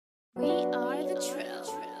We are the Trill.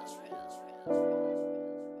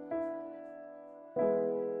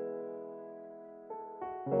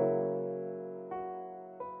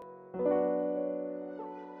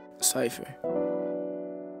 Cypher,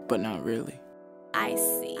 but not really.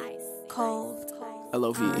 Icy, cold,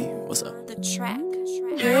 L.O.V.E, what's up? the track.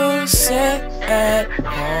 You sit at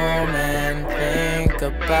home and think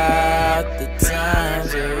about the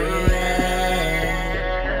times that we had,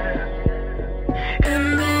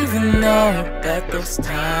 and even though that those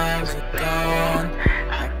times are gone,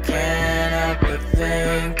 I can't help but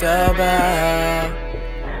think about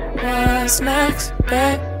what's next,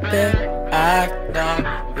 baby. I don't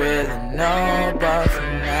really know, but for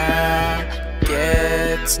now, he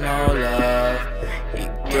gets no love. He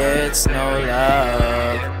gets no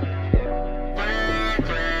love.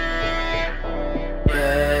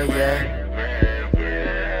 Yeah, yeah.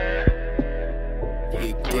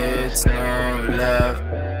 He gets no love.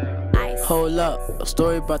 Hold up, a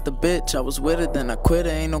story about the bitch. I was with her, then I quit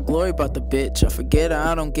her. Ain't no glory about the bitch. I forget her,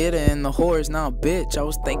 I don't get her. And the whore is now a bitch. I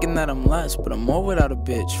was thinking that I'm less, but I'm more without a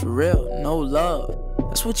bitch. For real, no love.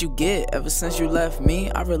 That's what you get. Ever since you left me,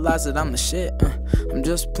 I realized that I'm the shit. I'm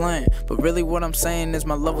just playing, but really what I'm saying is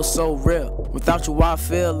my love was so real. Without you, I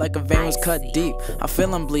feel like a vein was cut deep. I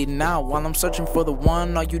feel I'm bleeding out while I'm searching for the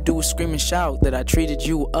one. All you do is scream and shout that I treated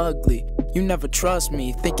you ugly. You never trust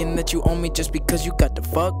me, thinking that you own me just because you got to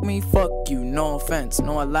fuck me. Fuck you, no offense.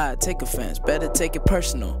 No, I lied, take offense. Better take it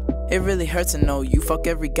personal. It really hurts to know you fuck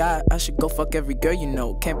every guy. I should go fuck every girl you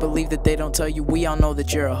know. Can't believe that they don't tell you. We all know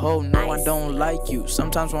that you're a hoe. No, I don't like you.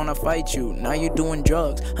 Sometimes wanna fight you. Now you doing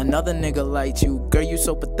drugs. Another nigga like you. Girl, you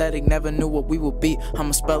so pathetic. Never knew what we would be.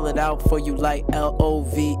 I'ma spell it out for you like L-O-V-E-H-A-T-E.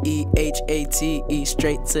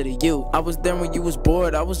 Straight to the U. I was there when you was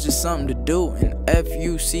bored. I was just something to do. And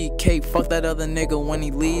F-U-C-K. Fuck that other nigga when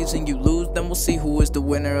he leaves and you lose. Then we'll see who is the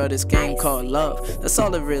winner of this game called love. That's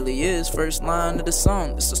all it really is. First line of the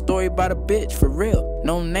song. It's a story about a bitch, for real.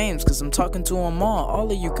 No names, cause I'm talking to them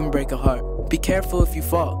all of you can break a heart. Be careful if you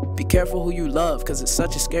fall. Be careful who you love, cause it's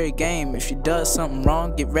such a scary game. If she does something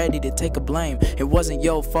wrong, get ready to take a blame. It wasn't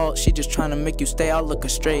your fault, she just trying to make you stay. I'll look her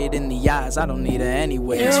straight in the eyes, I don't need her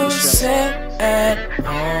anyways. You sit at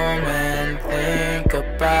home and think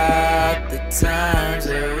about the times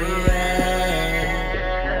that we had,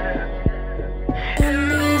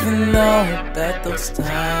 and even though that those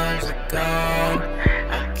times are gone,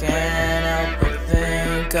 can't help but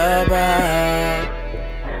think about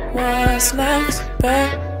what's next,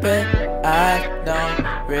 baby. I don't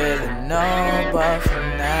really know, but for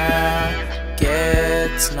now, he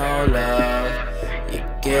gets no love. He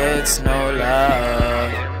gets no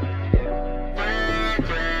love.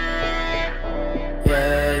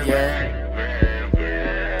 Yeah, yeah.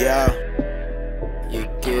 Yeah. He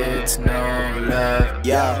gets no love.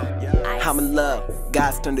 Yeah. I'm in love,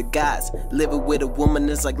 guys turn to guys. Living with a woman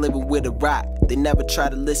is like living with a rock. They never try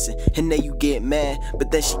to listen, and then you get mad.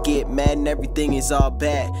 But then she get mad and everything is all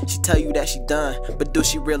bad. She tell you that she done, but do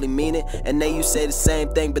she really mean it? And then you say the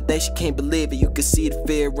same thing, but then she can't believe it. You can see the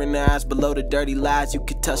fear in her eyes below the dirty lies. You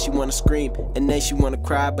can tell she wanna scream, and then she wanna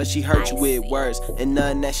cry, but she hurt you with words and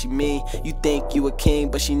nothing that she mean. You think you a king,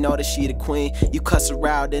 but she know that she the queen. You cuss her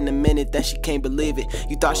out in a minute, then she can't believe it.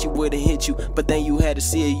 You thought she would've hit you, but then you had to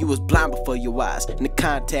see it. You was blind before your eyes, and the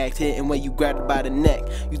contact hit, and when you grabbed her by the neck,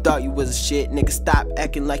 you thought you was a shit. Nigga, stop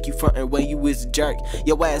acting like you frontin' when you was a jerk.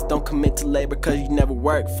 Your ass don't commit to labor cause you never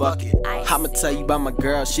work. Fuck it. I'ma tell you about my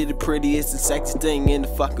girl. She the prettiest and sexiest thing in the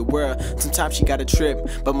fucking world. Sometimes she got a trip,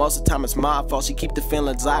 but most of the time it's my fault. She keep the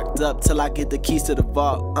feelings locked up till I get the keys to the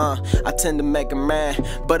vault. I tend to make her mad,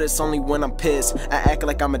 but it's only when I'm pissed. I act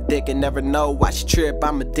like I'm a dick and never know why she trip.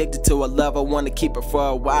 I'm addicted to a love, I wanna keep her for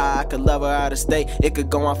a while. I could love her out of state, it could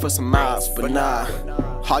go on for some miles, but nah.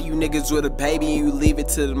 All you niggas with a baby and you leave it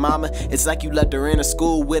to the mama. It's like you left her in a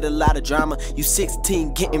school with a lot of drama. You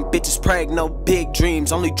 16 getting bitches pregnant, no big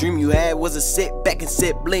dreams. Only dream you had was to sit back and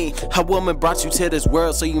sit bleed. A woman brought you to this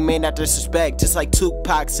world so you may not disrespect. Just like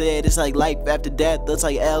Tupac said, it's like life after death. That's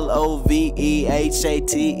like L-O-V-E-H-A-T-E,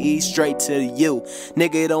 straight to the U.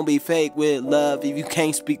 Nigga, don't be fake with love if you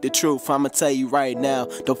can't speak the truth. I'ma tell you right now,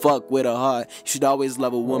 don't fuck with her heart. You should always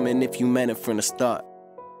love a woman if you meant it from the start.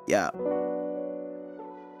 Yeah.